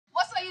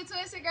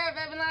YouTube, it's your girl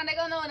BbyLon. They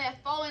gonna know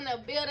that 4 in the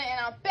building,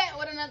 and I'm back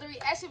with another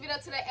reaction video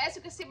today. As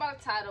you can see by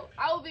the title,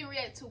 I will be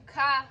reacting to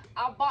Kai.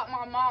 I bought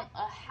my mom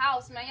a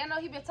house, man. Y'all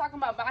know he been talking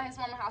about buying his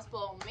mom a house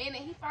for a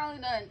minute. He finally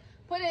done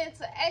put it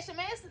into action,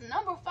 man. It's the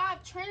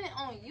 #5 trending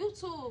on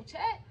YouTube,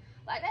 chat.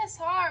 Like, that's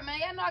hard, man.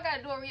 Y'all know I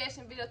gotta do a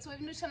reaction video too.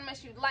 If you're new to the channel, make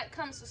sure you like,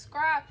 comment,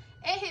 subscribe,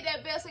 and hit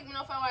that bell so you can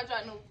know if I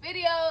drop new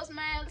videos,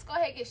 man. Let's go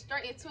ahead and get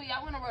straight into it.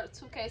 Y'all wanna roll to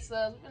 2K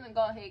subs. We're gonna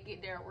go ahead and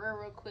get there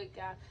real quick,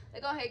 y'all.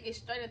 Let's go ahead and get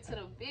straight into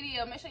the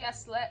video. Make sure y'all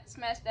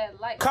smash that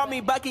like Call button.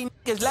 me Bucky,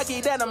 niggas lucky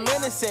that I'm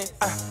innocent.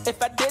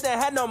 If I didn't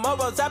have no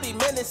morals, I'd be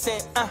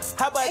menacing.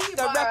 How about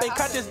a rapping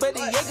conscious but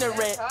he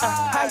ignorant?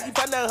 How you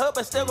from the hood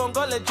but still gon'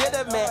 go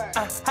legitimate?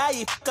 How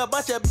you fuck a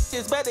bunch of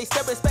bitches but they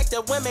still respect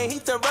the women? He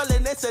still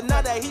rolling this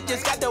another. He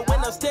just got the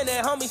window standing,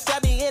 homie,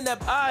 stab me in the.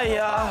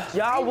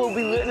 Y'all will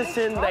be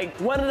witnessing like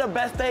one of the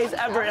best days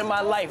ever in my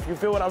life. You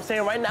feel what I'm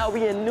saying? Right now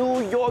we in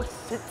New York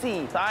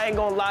City. So I ain't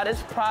gonna lie,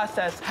 this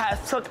process has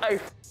took a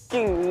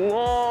fucking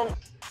long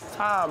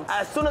time.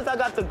 As soon as I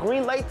got the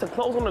green light to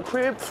close on the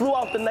crib, flew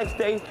out the next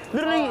day.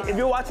 Literally, if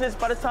you're watching this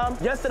by the time,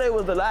 yesterday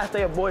was the last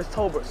day of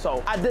Boys-tober.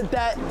 So I did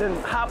that,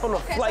 then hop on a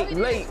flight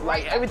late.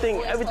 Like everything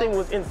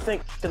was in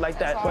sync, shit like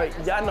that. But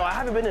y'all know I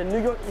haven't been in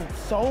New York in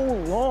so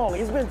long.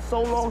 It's been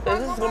so long that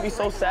this is gonna be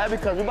so sad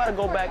because we about to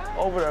go back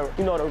over the,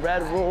 you know, the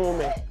red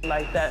room and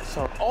like that.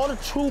 So all the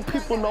true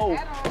people know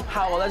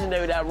how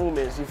legendary that room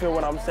is. You feel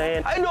what I'm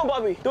saying? How you doing,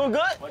 Bobby? Doing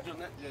good?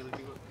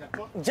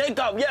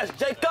 Jacob, yes,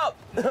 Jacob.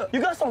 You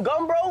got some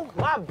gum, bro?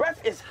 My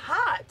breath is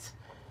hot.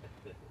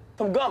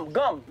 Some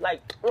gum,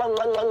 like, you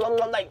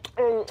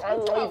feel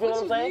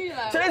what I'm saying?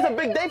 Today's a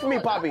big day for me,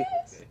 papi.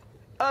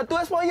 ¿Tú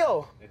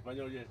español?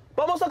 Español, yes.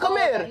 Vamos a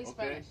comer.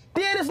 Okay.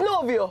 ¿Tienes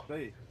novio?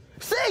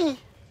 Sí.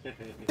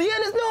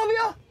 ¿Tienes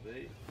novio?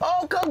 Sí.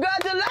 Oh,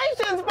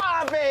 congratulations,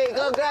 papi.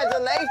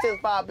 Congratulations,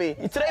 papi.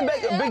 Today,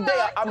 big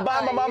day. I'm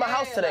buying my mama a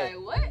house today.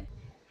 Like, what?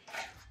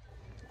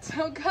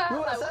 So God, You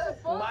know what I like, said?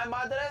 what My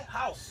mom today?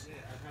 House.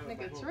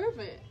 nigga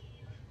tripping.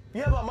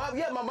 You have my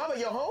mom at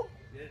your home?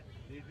 Yeah,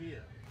 live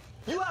here.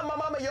 You have my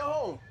mom at your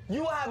home?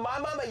 You have my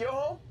mom at your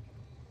home?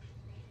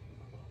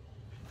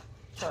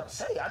 Trying to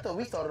say, I thought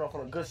we started off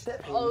on a good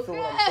step here. You feel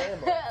what I'm saying?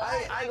 But I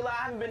ain't gonna lie,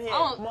 I haven't been here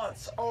in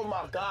months. Oh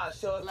my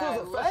gosh, yo. It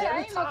feels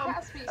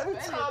refreshing. Every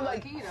time,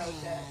 like,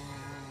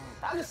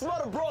 I can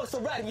smell the Bronx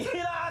already. You know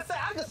what I'm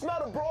saying? I can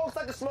smell the Bronx,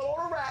 I can smell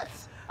all the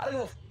rats.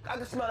 I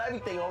can smell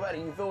everything already.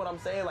 You feel what I'm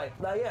saying? Like,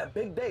 nah, yeah,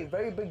 big day,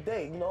 very big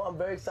day. You know, I'm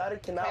very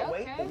excited. Cannot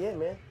wait. But yeah,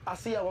 man, I'll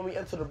see y'all when we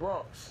enter the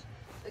Bronx.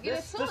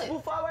 This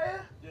smooth fire right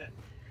here? Yeah.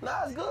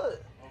 Nah, it's good.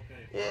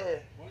 Okay. Yeah.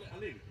 I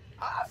leave it.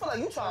 I feel like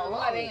you trying to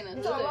lie me.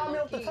 You trying to lie me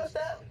off the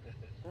touchdown?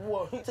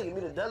 Well, he taking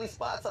me to deli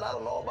spots that I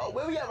don't know about.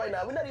 Where we at right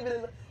now? We're not even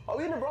in the. Are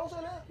we in the Bronx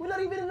right now? We're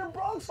not even in the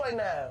Bronx right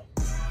now.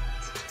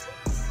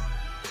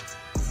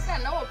 You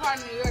gotta know what part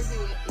of New York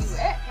you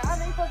at. How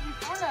they supposed to be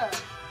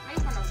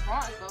from the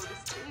Bronx though,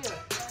 but still.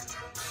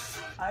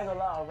 I ain't gonna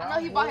lie. I know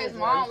he bought his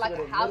mom like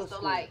a house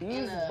though, like these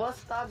in a bus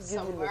stops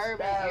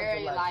suburban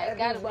area, like it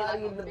gotta be like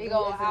a big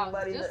old house.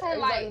 Just from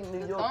like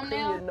the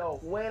thumbnail,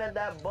 when at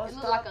that bus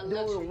stop like a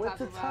during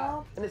winter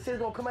time, and it says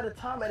gonna come at a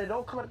time, and it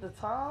don't come at the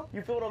time.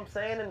 You feel what I'm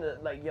saying?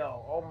 And like,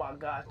 yo, oh my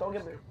gosh, don't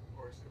get me.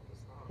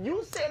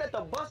 You saying at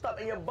the bus stop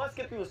and your bus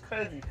skip was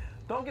crazy.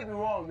 Don't get me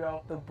wrong,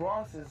 yo. The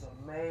Bronx is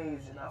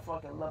amazing. I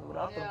fucking love it.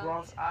 Without the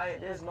Bronx,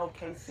 there's no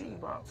KC,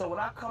 bro. So when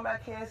I come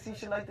back here and see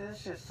shit like this,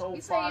 it's just so fun.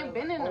 You say you've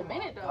been in a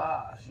minute though.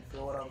 Gosh, you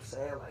feel what I'm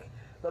saying? Like,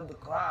 love the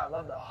grind,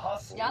 love the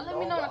hustle. Y'all let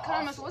me know in the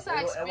comments what's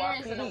our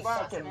experience in the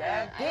Bronx,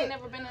 man. I ain't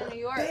never been to New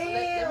York. Let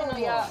me know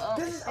y'all.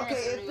 This is okay.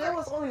 If there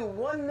was only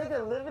one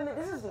nigga living it,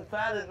 this is the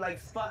fattest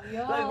like spot.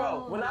 Like,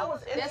 bro, when I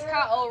was in here,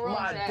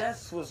 my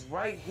desk was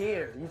right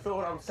here. You feel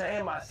what I'm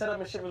saying? My setup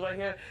and shit was right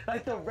here.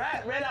 Like the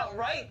rat ran out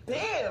right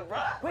there,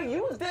 bro. Wait,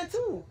 you was there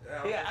too?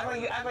 Yeah,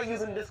 I like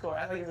using Discord.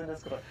 Let's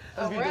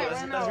be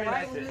nice.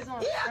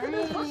 Yeah, I can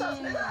do push-ups,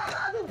 nigga.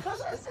 I do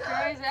push-ups. It's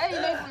crazy.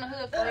 You ain't from the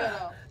hood for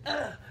real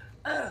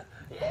though.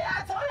 Yeah,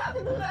 I told y'all I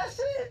can do that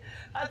shit.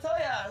 I told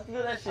y'all I can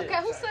do that shit. Okay,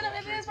 who set up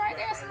it is right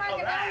there? Somebody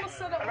get down and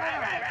set up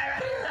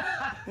right.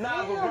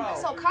 Nah, but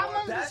bro. So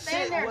Kai been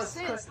staying there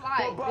since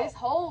like this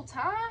whole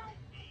time?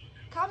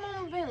 Kai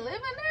been living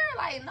there?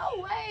 Like,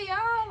 no way,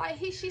 y'all. Like,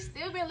 she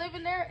still been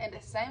living there in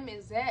the same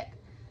exact,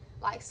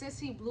 like, since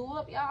he blew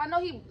up, y'all. I know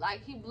he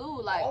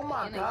blew like in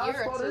a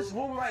year or two. This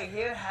room right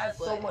here has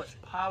so much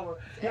power.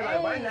 Yeah,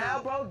 like right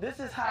now, bro,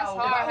 this is how,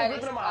 if I was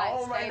living in my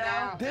home right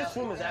now, this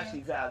room is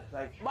actually valid.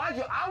 Like, mind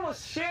you, I'm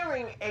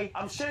sharing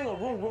a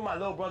room with my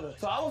little brother.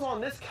 So I was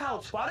on this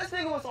couch while this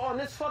nigga was on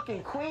this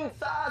fucking queen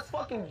size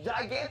fucking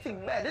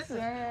gigantic bed. This is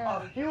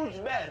a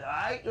huge bed,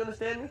 alright? You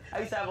understand me? I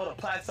used to have all the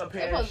plaques up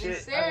here and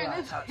shit. I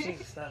got top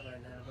cheesy stuff right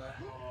now, bro.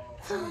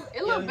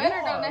 It look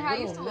better though than how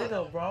it used to nigga,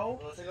 look. bro.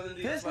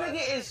 This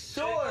nigga is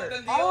short.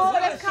 Oh,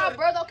 that's Kyle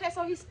brother. Okay,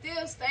 so he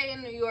still stay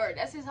in New York.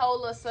 That's his whole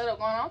little setup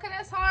going on. Okay,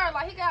 that's hard.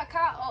 Like he got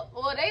Kyle.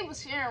 Well, they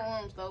was sharing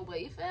rooms though,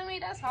 but you feel me?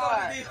 That's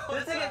hard. This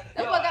nigga, That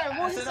boy gotta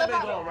remove himself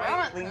out the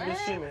front, when you man.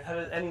 streaming,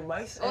 have any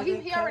mice? Oh,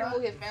 he already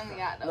moved his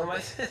family out though. No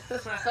mice.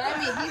 So that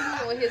means he's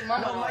moving with his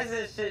mama. No mice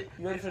and shit.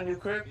 You ready for the new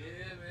crib? Yeah,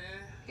 man.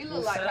 He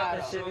look like setup Kyle.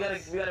 and shit. We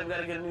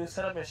gotta get a new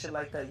setup and shit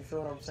like that. You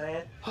feel what I'm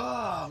saying?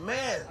 Oh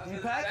man, you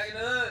pack? Back in the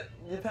hood.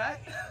 You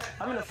pack?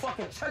 I'm in the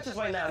fucking churches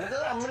right now,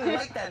 nigga. I'm really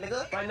like that,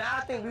 nigga. Right now,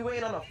 I think we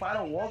waiting on the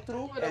final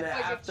walkthrough, Where the and then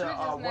fucking after churches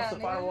once now, the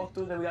final nigga?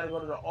 walkthrough, then we gotta go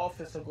to the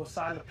office and go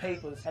sign the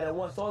papers. And then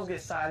once those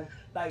get signed,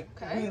 like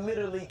we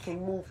literally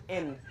can move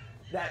in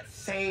that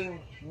same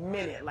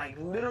minute, like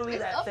literally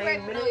It's that same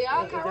upgraded minute. though,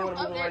 y'all. If they Kyle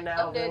wanna move in right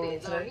now, if they wanna updated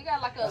move though. today, He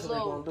got like a that's what they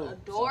little gonna do. a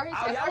door. He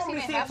Y'all said first won't he be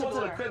didn't seeing have too a much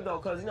of the door. crib though,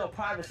 cause you know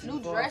privacy. New you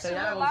know what I'm dressing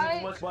saying? Y'all look don't see too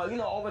like. much, but you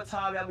know over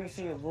time y'all be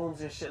seeing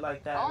rooms and shit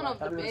like that. I don't know Like, if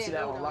the y'all be bed see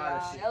that moved online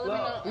and y'all. shit. Y'all let me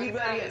know Look, we in the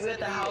at comments the if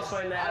it house is.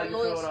 right now. Our You feel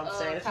what Louis, I'm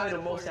saying? It's probably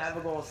the most Cosmo I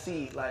ever gonna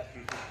see. Like,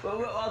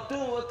 well,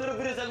 through the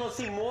videos I'm gonna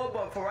see more,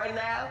 but for right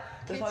now,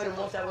 it's probably the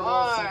most I ever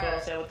gonna see. You know what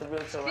I'm saying with the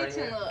real show right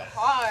Kitchen here. look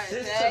hard.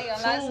 This Dang, took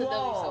a nice too W so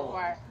long.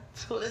 far.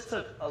 This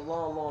took a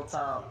long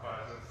time.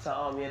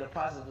 So yeah, the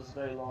process was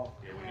very long.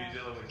 Yeah, when you're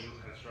dealing with new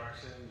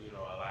construction, you know,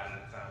 a lot of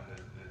the time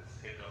there's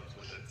hiccups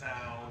with the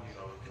town, you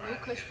know. New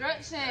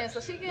construction, so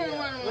she getting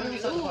one of What them are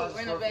you talking new about?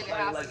 renovated Like,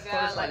 houses, first,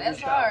 guys. Like like, that's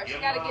new hard. shop.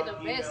 She gotta get the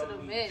best of the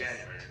best.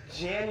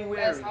 January.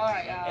 That's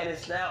hard, y'all. And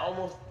it's now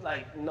almost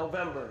like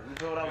November. You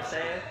feel what I'm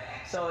saying?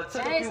 So it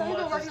took Dang, a few so he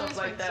been months and working on stuff this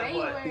like from that, but we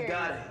January.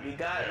 got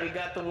it. We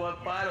got the one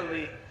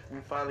finally. We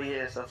finally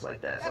here and stuff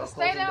like that. Gotta So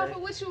stay closing down day. for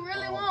what you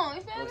really want.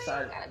 You feel I'm me?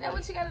 excited. That's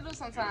what you gotta do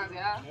sometimes,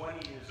 y'all.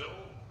 20 years old.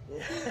 You're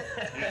 20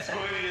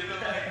 years old.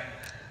 Like,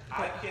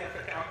 I can't.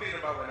 I'm thinking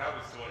about when I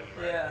was 20,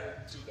 right? Yeah. In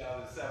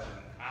 2007.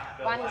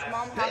 Buy his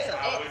mama's house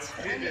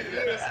at 20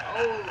 years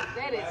old.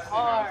 That is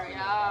hard,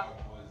 y'all.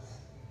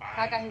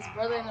 I got his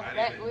brother in the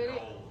back with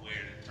it.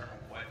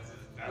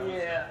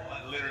 Yeah.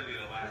 Literally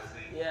the last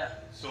thing. Yeah.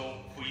 So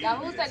for you, Now,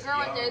 who's that girl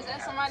right there? Is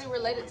that somebody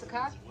related to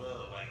Kai?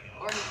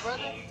 Or his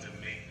brother?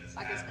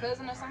 Like his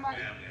cousin or somebody?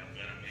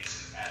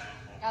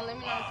 Y'all let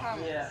me know in the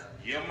comments. Yeah.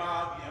 Your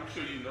mom, I'm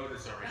sure you know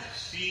this already.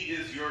 She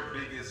is your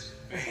biggest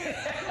fan.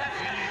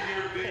 She's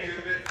your biggest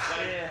fan.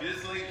 Like Yeah.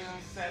 this lady,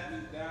 she sat me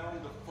down.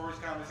 The first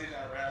conversation I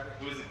ever had,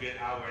 it was a good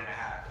hour and a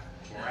half,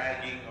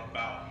 bragging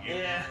about you.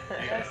 Yeah.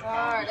 That's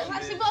hard. That's how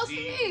she supposed to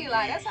be.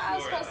 Like, that's how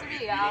it's supposed to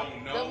be, y'all.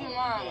 Love your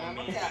mom, man.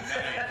 Look at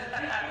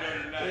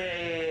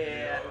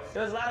Yeah.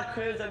 There was a lot of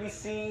cribs that we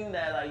seen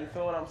that, like, you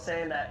feel what I'm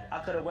saying, that I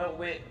could have went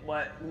with,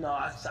 but no,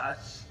 I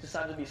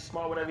decided to be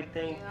smart with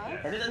everything,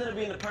 and this ended up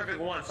being the perfect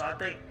one. So I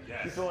think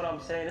you feel what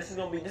I'm saying. This is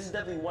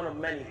definitely one of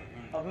many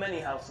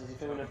houses. You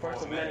feel me? The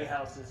first of many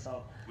houses.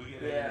 So We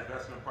get an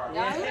investment property.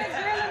 Y'all, that's really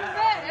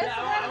that. That's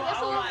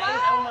a little I'm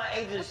vibe. my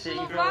agent shit.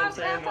 You Little feel what I'm vibes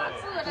saying? y'all talk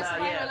to. That's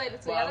somebody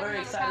related to. Well, Y'all I'm let me very know in the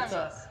excited to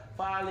comments.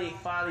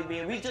 finally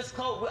be. I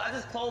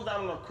just closed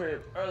down on a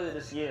crib earlier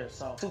this year.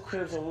 So 2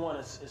 cribs in one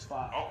is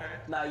fine. Okay.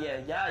 Now, yeah,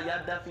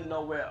 y'all definitely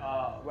know where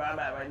I'm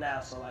at right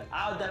now. So like,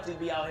 I'll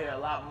definitely be out here a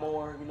lot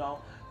more. You know,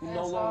 you're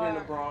no That's longer in the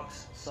hard.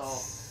 Bronx, so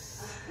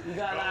you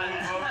got In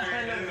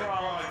the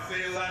Bronx. Say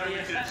it louder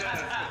with your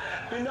chest.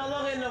 You're no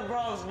longer in the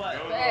Bronx, but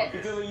Facts.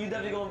 you feel me? You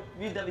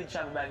definitely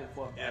travel back and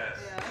forth. Yes.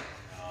 Yeah.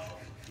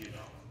 You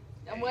know.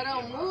 And what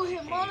don't move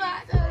him mama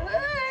out the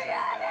hood,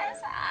 y'all.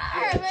 That's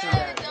hard,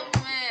 man.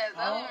 Double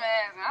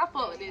mask. I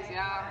fuck with this,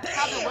 y'all.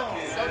 I've been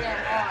working so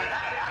damn hard.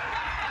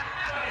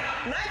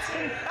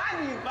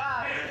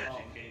 1995. She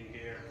came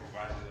here,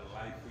 provided a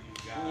life for you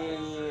guys.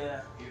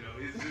 Yeah. You know,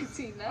 it's just,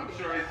 I'm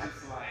sure it's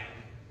just like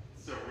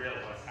surreal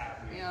what's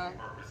happening Yeah. from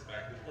her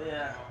perspective.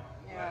 Yeah.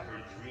 Yeah. Like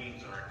her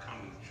dreams are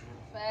coming true.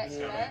 Facts,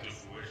 It's coming to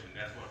facts. fruition.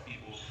 That's what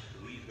people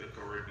leave the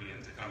Caribbean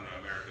to come to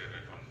America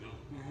to come do.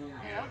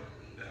 Yeah.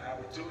 The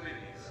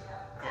opportunities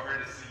for her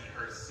to see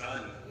her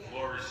son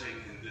flourishing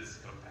in this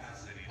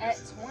capacity. At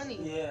This is 20.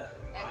 Yeah.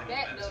 At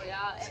that though,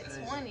 y'all. At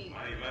 20.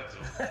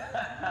 monumental.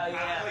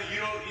 Yeah. You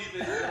don't even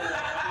know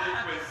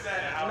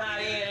 100% how Nah,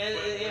 it yeah, is,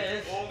 but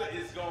it's- the older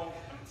it's going, I'm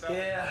telling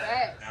you. Yeah.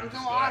 Facts. I'm It's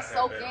just gonna all glad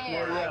soak that in.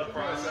 Yeah, Like, of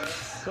process.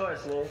 Of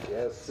course, man.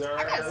 Yes, sir. I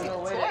gotta see the No,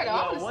 tour wait, though. I yo,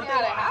 wanna one see thing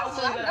how the about house houses,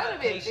 look. you I gotta know have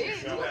the big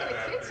patience, big. yo. Look at the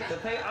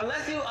kitchen.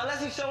 Unless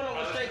you showing up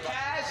with straight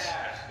cash.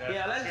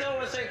 Yeah, unless you showing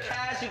up with straight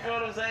cash, you feel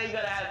what I'm saying? You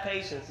gotta have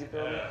patience, you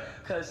feel me?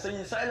 Cause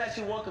something that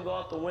you want could go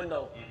out the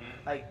window,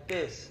 like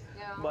this.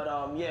 Yeah. But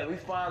yeah, we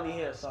finally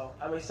here, so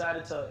I'm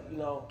excited to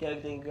get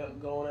everything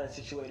going and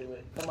situated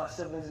with. Got my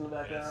siblings in the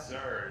background. Yes,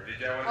 sir. Did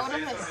y'all Oh, want to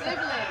them say her something?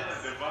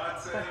 siblings.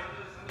 Devontae?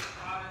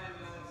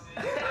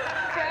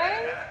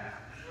 Okay.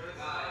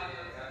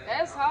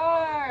 That's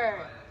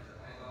hard.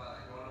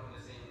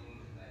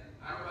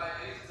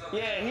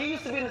 Yeah, he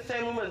used to be in the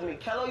same room as me.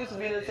 Kello used to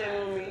be in the same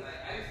room with me.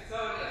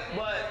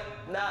 But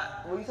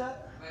not, what you said?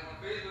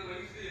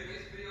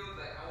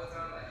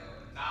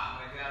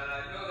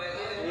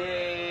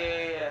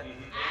 Yeah.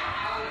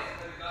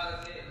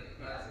 God,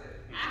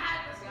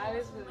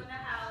 this really.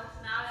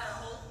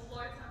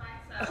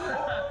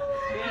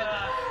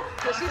 Yeah.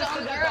 Cause she the only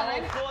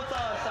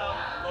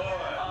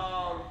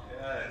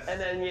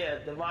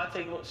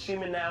Devontae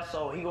streaming now,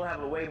 so he gonna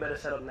have a way better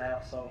setup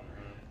now. So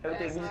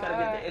everything, we just gotta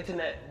get the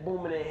internet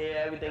booming in here,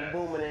 everything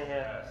booming in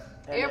here.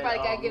 And everybody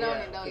then, gotta get on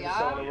it though,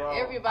 y'all.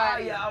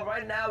 Everybody. Yeah,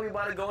 right now we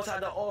about to go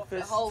inside the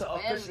office to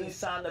officially family.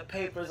 sign the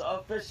papers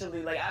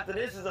officially. Like after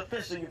this is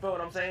official, you feel what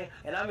I'm saying?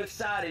 And I'm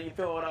excited, you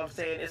feel what I'm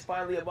saying? It's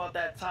finally about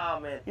that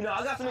time, and you know,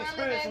 I got some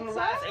experience from the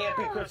last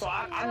AMP crib, so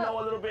I know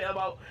a little bit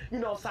about, you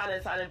know, signing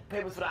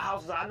papers for the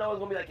houses. I know it's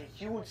gonna be like a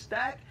huge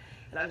stack,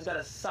 and I just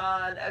gotta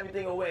sign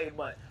everything away.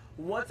 But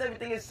once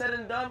everything is said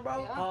and done,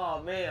 bro,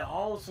 oh man,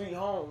 home sweet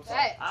home. So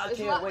I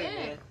can't wait,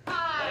 man.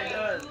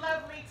 Hi,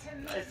 lovely to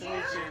meet Nice to you.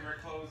 meet you.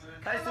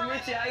 Nice to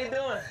meet you. How you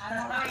doing?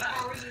 I'm all right.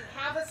 How are you?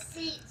 Have a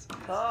seat.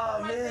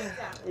 Oh man,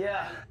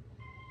 yeah.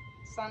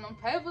 Sign them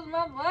papers,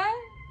 my boy.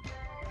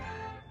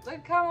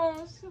 Look, come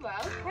on. She's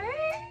like,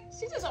 okay.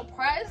 She's just a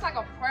proud. It's like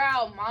a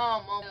proud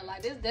mom moment.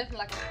 Like this, definitely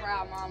like a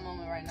proud mom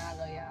moment right now,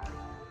 though, y'all.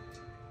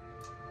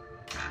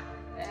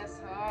 That's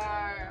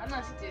hard. I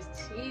know she just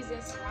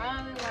cheesing,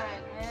 smiling,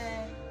 like,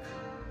 man,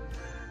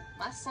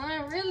 my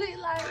son really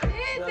like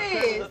did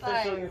this.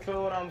 Like, you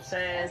feel what I'm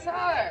saying? that's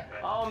hard.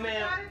 Oh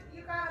man.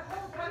 You got a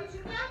whole, what did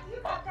you get?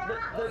 You got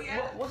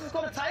that. What's this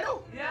called? The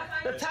title? Yeah.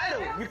 The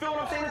title. You feel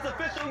what I'm saying? It's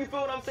official. You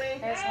feel what I'm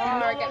saying? That's You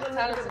hard. no Got the longer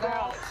title live to the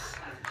house.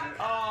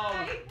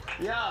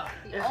 Yeah.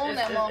 He own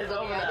that it's over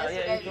motherfucker, now. y'all.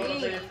 Yeah, That's you what feel what I'm that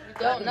saying? means. You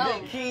don't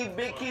know.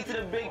 Big key to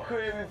the big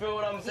crib. You feel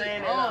what I'm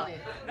saying? own it.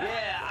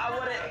 Yeah, I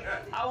wouldn't,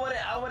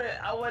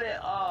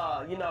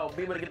 you know,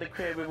 be able to get the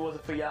crib if it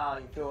wasn't for y'all.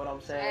 You feel what I'm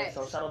saying? Yes.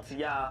 So shout out to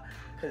y'all,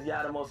 cause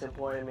y'all the most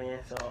important,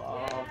 man. So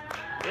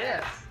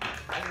yeah,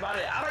 that's about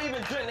it. I don't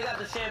even drink. They got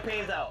the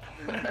champagnes out.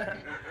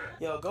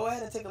 Yo, go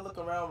ahead and take a look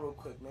around real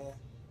quick, man.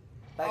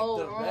 Like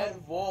the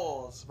red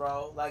walls,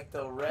 bro. Like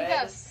the red. You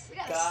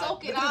gotta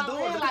soak it all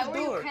in, like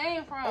where you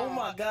came from. Oh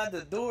my God,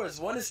 the doors.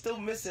 One is still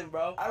missing,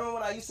 bro. I remember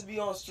when I used to be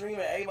on stream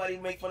and everybody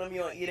make fun of me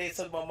on E-Day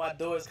talking about my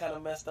doors kind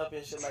of messed up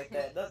and shit like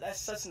that. That's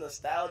such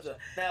nostalgia.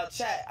 Now,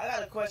 chat, I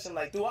got a question.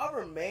 Like, do I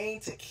remain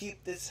to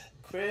keep this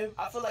crib?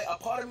 I feel like a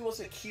part of me wants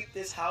to keep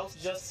this house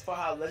just for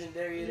how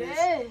legendary it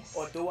is.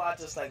 Or do I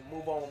just like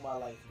move on with my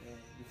life, man?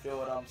 You feel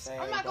what I'm saying?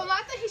 I'm not gonna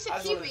lie, I think he should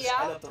keep it, y'all. I just want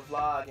to end up the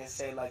vlog and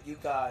say like, you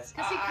guys,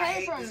 cause he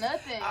came from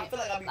nothing. I feel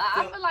like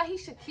I feel like he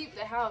should keep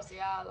the house,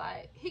 y'all.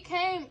 Like he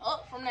came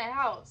up from that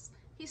house.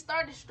 He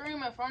started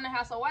streaming from the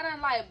house. So why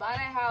not like buy that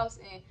house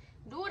and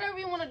do whatever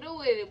you want to do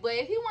with it? But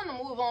if he want to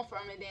move on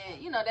from it, then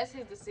you know that's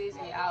his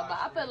decision, y'all.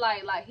 But I feel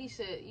like he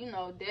should, you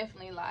know,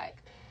 definitely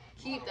like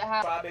keep the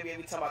house. Cry, baby,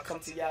 every time I come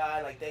to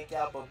y'all, like thank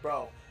y'all, but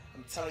bro,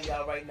 I'm telling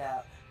y'all right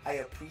now, I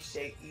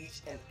appreciate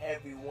each and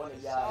every one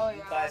of y'all.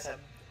 You guys have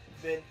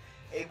been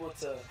able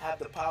to have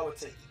the power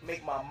to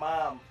make my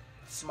mom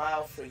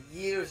smile for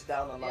years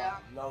down the line.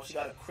 You know, she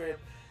got a crib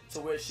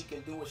to where she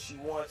can do what she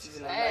wants. She's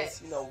in a nice,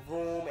 you know,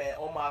 room, and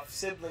all my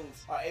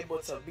siblings are able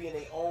to be in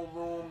their own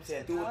rooms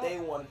and do what they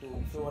want to do.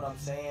 You feel what I'm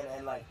saying?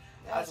 And like,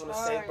 I just want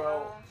to say,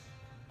 bro,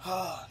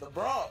 the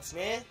Bronx,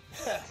 man.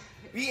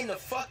 We in the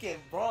fucking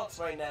Bronx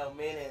right now,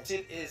 man, and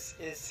shit is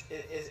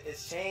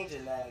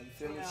changing now. You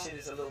feel me? Shit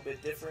is a little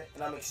bit different,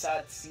 and I'm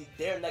excited to see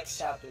their next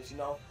chapters. You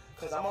know.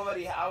 Cause I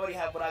already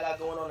have what I got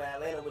going on in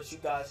Atlanta, which you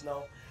guys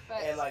know,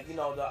 and like you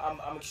know, I'm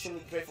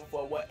extremely grateful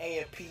for what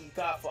AMP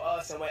got for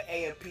us and what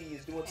AMP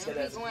is doing together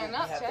as a group. We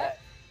have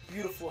that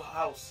beautiful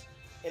house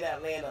in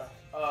Atlanta.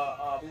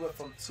 We went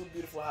from 2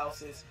 beautiful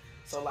houses,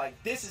 so like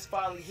this is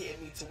finally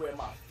hitting me to where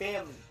my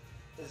family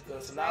is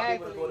good. So now I'm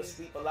able to go to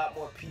sleep a lot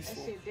more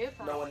peaceful,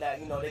 knowing that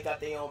you know they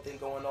got their own thing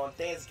going on.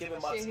 Thanksgiving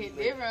about to be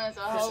lit. It's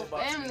a whole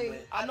family.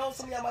 I know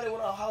some of y'all might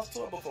want a house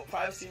tour, but for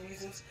privacy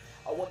reasons,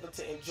 I want them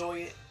to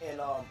enjoy it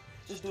and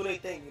just do their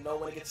thing, you know,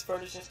 when it gets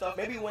furnished and stuff.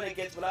 Maybe when I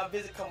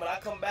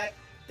come back,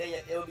 then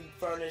it'll be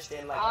furnished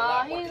and like a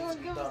lot more things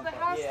will be done. But yeah,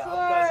 I hope you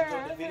guys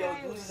enjoyed the video.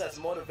 Use this as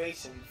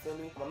motivation, you feel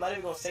me? I'm not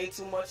even gonna say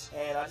too much,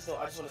 and I just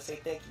want to say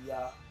thank you,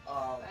 y'all.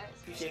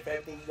 Appreciate for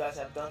everything you guys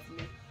have done for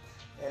me,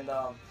 and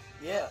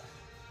yeah,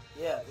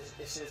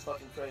 this shit is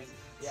fucking crazy.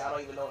 Yeah, I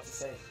don't even know what to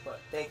say, but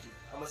thank you.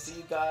 I'm gonna see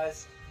you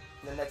guys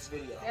in the next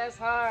video. That's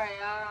hard,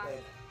 y'all.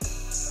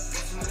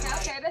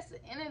 Okay, that's the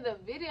end of the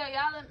video,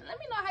 y'all. Let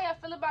me know how y'all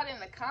feel about it in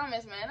the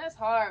comments, man. That's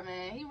hard,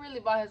 man. He really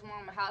bought his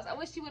mom a house. I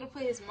wish he would have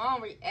put his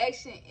mom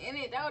reaction in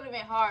it. That would have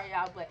been hard,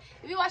 y'all. But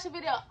if you watch the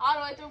video all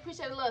the way through,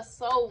 appreciate it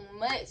so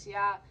much,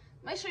 y'all.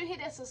 Make sure you hit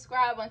that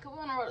subscribe button, because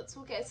we're on the road to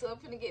 2K, so I'm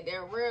finna get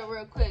there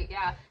real quick,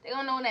 y'all. They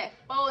gonna know when that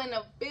 4 in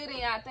the building,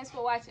 y'all. Thanks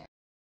for watching.